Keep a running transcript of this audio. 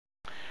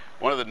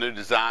One of the new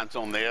designs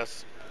on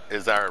this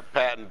is our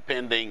patent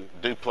pending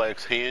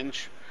duplex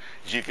hinge.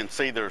 As you can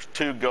see, there's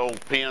two gold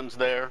pins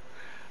there.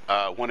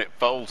 When it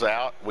folds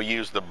out, we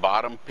use the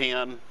bottom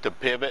pin to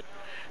pivot.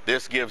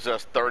 This gives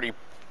us 30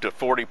 to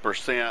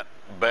 40%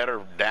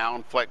 better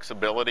down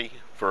flexibility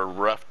for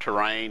rough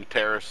terrain,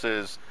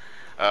 terraces,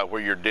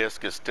 where your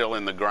disc is still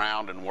in the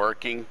ground and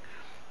working.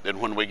 Then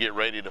when we get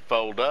ready to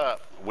fold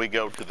up, we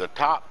go to the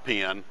top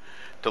pin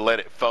to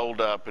let it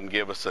fold up and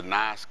give us a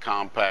nice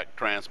compact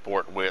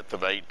transport width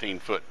of 18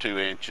 foot 2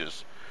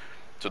 inches.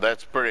 So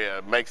that's pretty,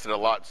 makes it a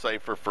lot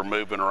safer for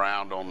moving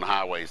around on the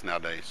highways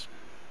nowadays.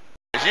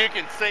 As you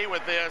can see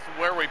with this,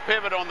 where we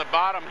pivot on the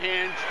bottom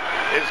hinge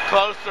is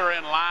closer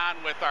in line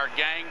with our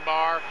gang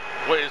bar,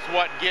 which is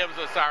what gives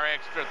us our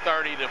extra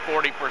 30 to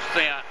 40%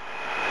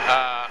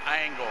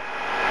 angle.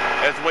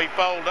 As we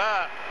fold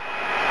up,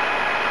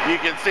 you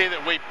can see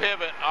that we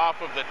pivot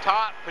off of the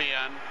top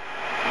pin,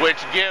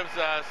 which gives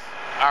us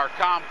our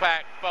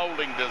compact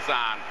folding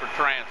design for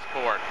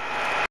transport.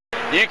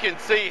 You can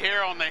see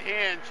here on the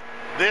hinge,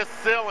 this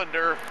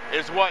cylinder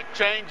is what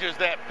changes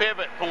that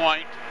pivot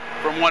point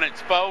from when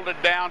it's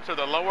folded down to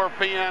the lower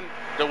pin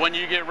to when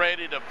you get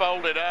ready to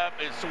fold it up,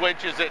 it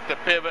switches it to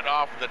pivot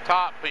off the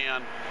top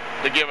pin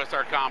to give us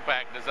our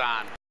compact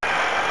design.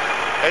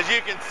 As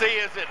you can see,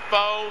 as it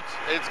folds,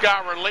 it's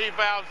got relief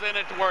valves in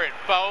it to where it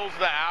folds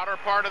the outer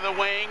part of the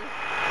wing.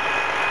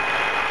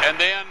 And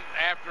then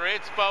after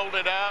it's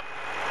folded up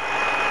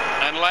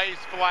and lays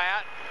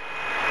flat,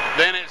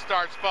 then it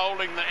starts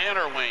folding the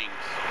inner wings.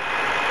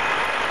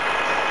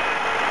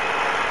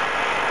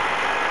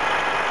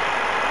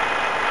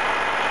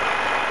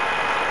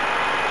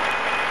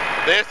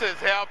 This has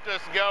helped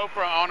us go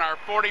from on our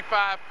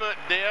 45-foot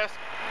disc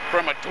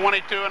from a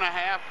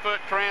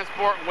 22.5-foot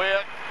transport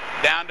width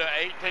down to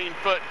 18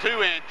 foot 2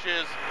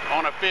 inches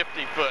on a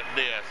 50-foot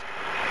disc.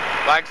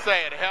 Like I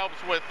say, it helps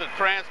with the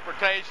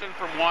transportation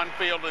from one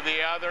field to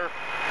the other.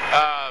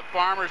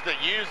 Farmers that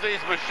use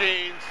these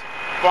machines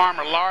farm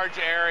a large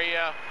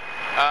area,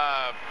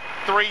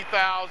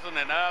 3,000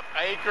 and up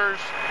acres,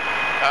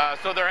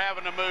 so they're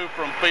having to move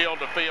from field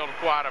to field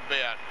quite a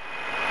bit.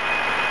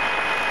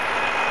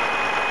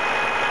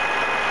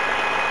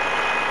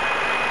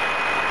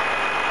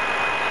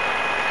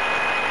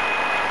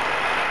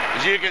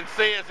 As you can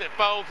see, as it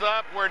folds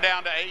up, we're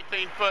down to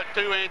 18 foot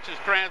 2 inches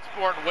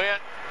transport width,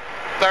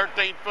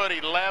 13 foot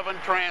 11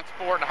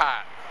 transport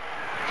height.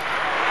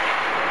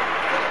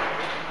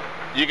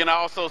 You can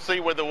also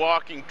see with the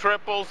walking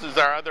triples is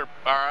our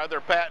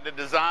other patented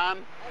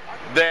design,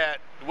 that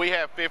we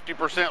have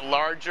 50%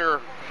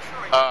 larger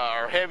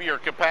or heavier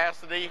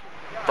capacity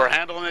for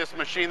handling this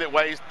machine that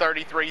weighs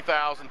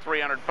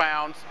 33,300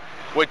 pounds,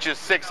 which is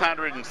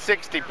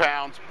 660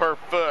 pounds per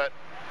foot,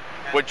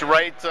 which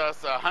rates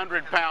us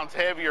 100 pounds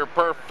heavier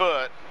per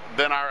foot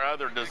than our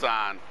other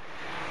design.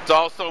 It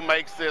also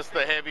makes this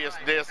the heaviest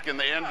disc in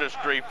the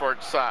industry for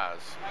its size.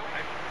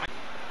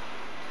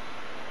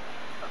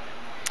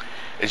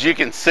 As you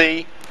can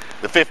see,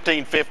 the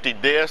 1550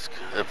 disc,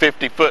 the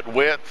 50-foot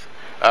width,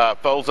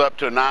 folds up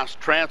to a nice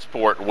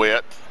transport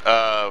width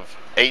of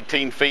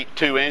 18 feet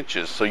 2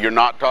 inches. So you're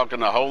not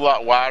talking a whole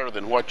lot wider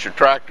than what your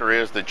tractor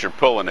is that you're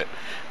pulling it.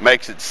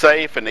 Makes it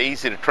safe and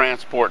easy to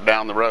transport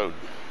down the road.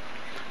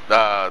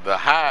 The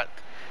height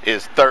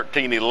is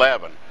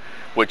 1311,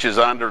 which is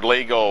under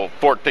legal,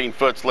 14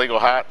 foot's legal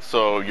height,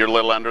 so you're a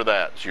little under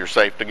that, so you're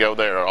safe to go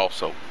there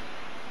also.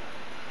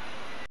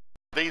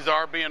 These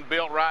are being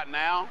built right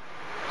now,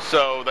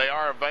 so they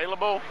are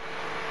available.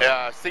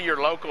 See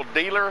your local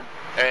dealer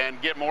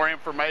and get more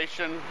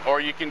information, or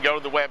you can go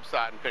to the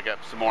website and pick up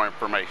some more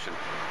information.